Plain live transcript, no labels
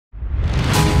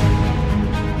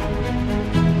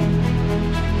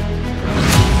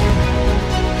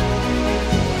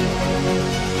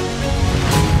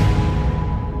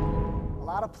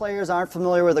players aren't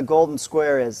familiar where the golden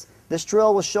square is, this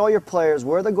drill will show your players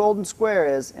where the golden square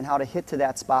is and how to hit to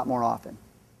that spot more often.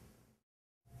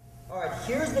 All right,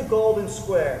 here's the golden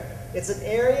square. It's an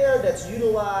area that's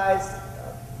utilized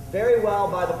very well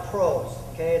by the pros,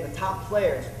 okay, the top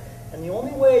players. And the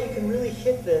only way you can really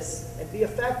hit this and be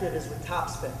effective is with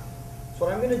topspin. So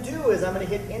what I'm going to do is I'm going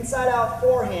to hit inside-out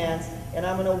forehands, and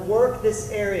I'm going to work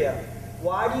this area.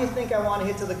 Why do you think I want to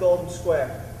hit to the golden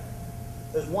square?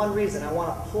 There's one reason. I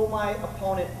want to pull my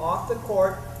opponent off the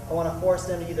court. I want to force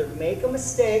them to either make a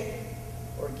mistake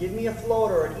or give me a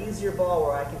floater or an easier ball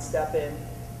where I can step in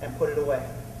and put it away.